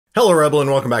Hello Rebel and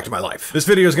welcome back to my life. This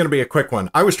video is going to be a quick one.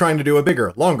 I was trying to do a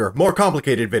bigger, longer, more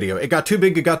complicated video. It got too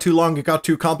big, it got too long, it got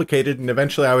too complicated, and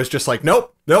eventually I was just like,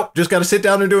 nope, just got to sit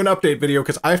down and do an update video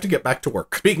because I have to get back to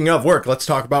work. Speaking of work, let's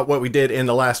talk about what we did in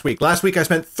the last week. Last week I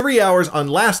spent 3 hours on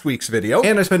last week's video,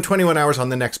 and I spent 21 hours on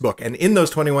the next book. And in those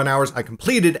 21 hours, I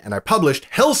completed and I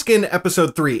published Hellskin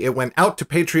Episode 3. It went out to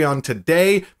Patreon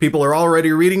today. People are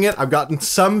already reading it. I've gotten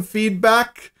some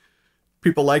feedback.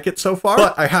 People like it so far.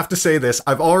 But I have to say this,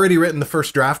 I've already written the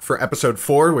first draft for episode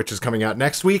 4, which is coming out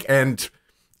next week, and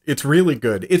it's really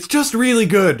good. It's just really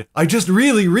good. I just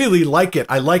really like it.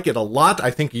 I like it a lot.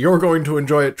 I think you're going to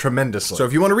enjoy it tremendously. So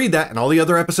if you want to read that and all the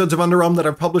other episodes of Underrealm that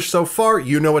I've published so far,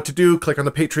 you know what to do. Click on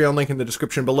the Patreon link in the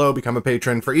description below, become a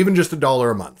patron for even just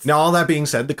 $1 a month. Now, all that being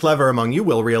said, the clever among you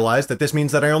will realize that this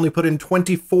means that I only put in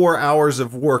 24 hours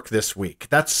of work this week.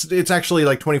 It's actually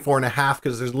like 24 and a half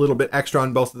because there's a little bit extra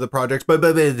on both of the projects, but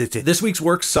this week's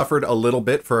work suffered a little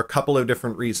bit for a couple of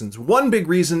different reasons. One big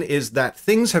reason is that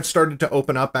things have started to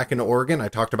open up back in Oregon. I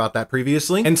talked about that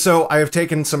previously. And so I have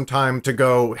taken some time to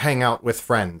go hang out with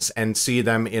friends and see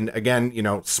them in, again,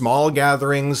 small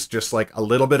gatherings, just like a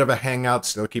little bit of a hangout,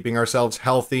 still keeping ourselves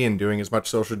healthy and doing as much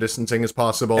social distancing as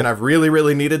possible. And I've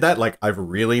really needed that. Like, I've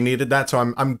really needed that. So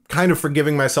I'm kind of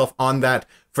forgiving myself on that.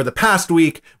 For the past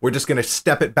week, we're just going to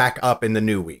step it back up in the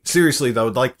new week. Seriously though,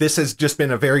 like, this has just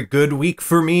been a very good week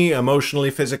for me,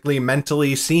 emotionally, physically,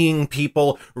 mentally, seeing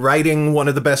people, writing one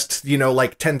of the best,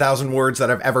 like 10,000 words that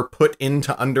I've ever put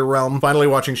into Underrealm. Finally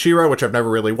watching She-Ra, which I've never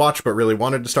really watched, but really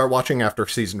wanted to start watching after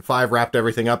season 5 wrapped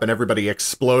everything up and everybody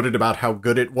exploded about how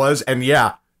good it was. And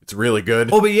yeah, it's really good.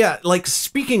 Oh, but yeah, like,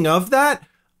 speaking of that,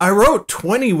 I wrote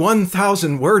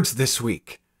 21,000 words this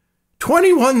week.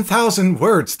 21,000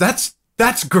 words. That's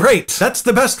great. That's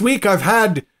the best week I've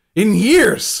had in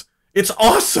years. It's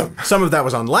awesome. Some of that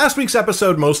was on last week's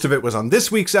episode. Most of it was on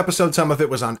this week's episode. Some of it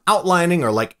was on outlining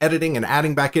or like editing and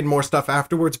adding back in more stuff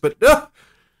afterwards. But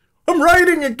I'm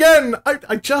writing again.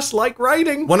 I just like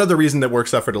writing. One other reason that work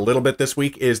suffered a little bit this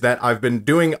week is that I've been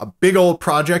doing a big old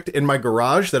project in my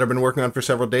garage that I've been working on for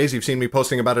several days. You've seen me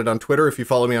posting about it on Twitter if you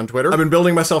follow me on Twitter. I've been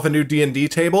building myself a new D&D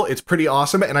table. It's pretty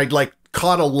awesome. And I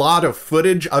caught a lot of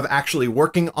footage of actually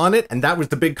working on it, and that was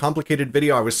the big complicated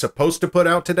video I was supposed to put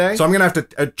out today. So I'm gonna have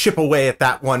to chip away at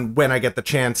that one when I get the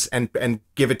chance and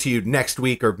give it to you next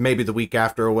week or maybe the week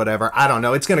after or whatever. I don't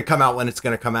know. It's gonna come out when it's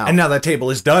gonna come out. And now that table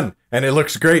is done, and it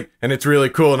looks great, and it's really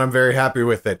cool, and I'm very happy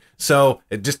with it. So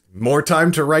it just more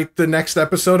time to write the next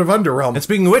episode of Underrealm. And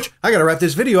speaking of which, I gotta wrap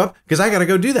this video up because I gotta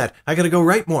go do that. I gotta go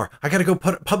write more. I gotta go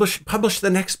publish the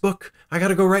next book. I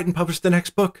gotta go write and publish the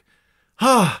next book.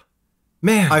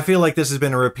 Man, I feel like this has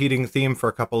been a repeating theme for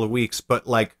a couple of weeks, but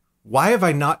like, why have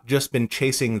I not just been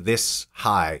chasing this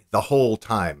high the whole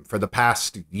time for the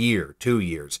past year, 2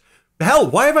 years? Hell,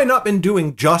 why have I not been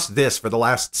doing just this for the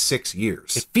last 6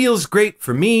 years? It feels great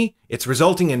for me. It's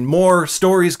resulting in more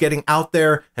stories getting out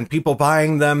there and people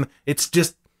buying them. It's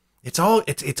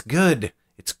good.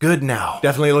 It's good now.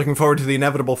 Definitely looking forward to the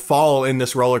inevitable fall in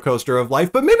this roller coaster of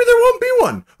life, but maybe there won't be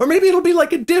one. Or maybe it'll be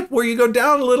like a dip where you go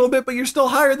down a little bit, but you're still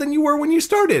higher than you were when you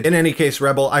started. In any case,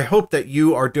 Rebel, I hope that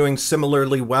you are doing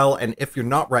similarly well, and if you're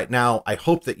not right now, I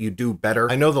hope that you do better.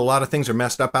 I know that a lot of things are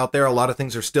messed up out there, a lot of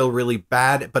things are still really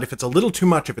bad, but if it's a little too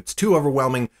much, if it's too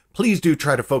overwhelming, please do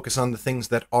try to focus on the things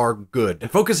that are good. And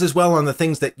focus as well on the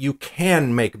things that you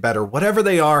can make better, whatever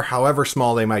they are, however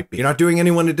small they might be. You're not doing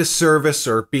anyone a disservice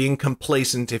or being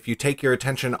complacent if you take your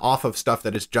attention off of stuff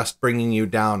that is just bringing you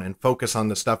down and focus on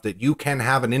the stuff that you can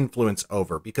have an influence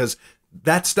over, because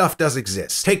that stuff does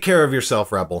exist. Take care of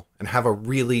yourself, Rebel, and have a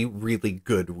really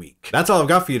good week. That's all I've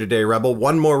got for you today, Rebel.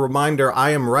 One more reminder, I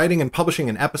am writing and publishing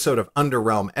an episode of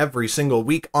Underrealm every single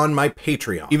week on my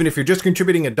Patreon. Even if you're just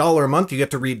contributing $1 a month, you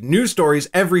get to read new stories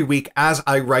every week as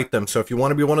I write them. So if you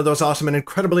want to be one of those awesome and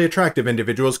incredibly attractive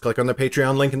individuals, click on the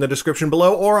Patreon link in the description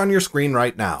below or on your screen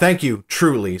right now. Thank you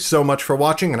truly so much for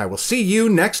watching, and I will see you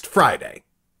next Friday.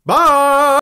 Bye!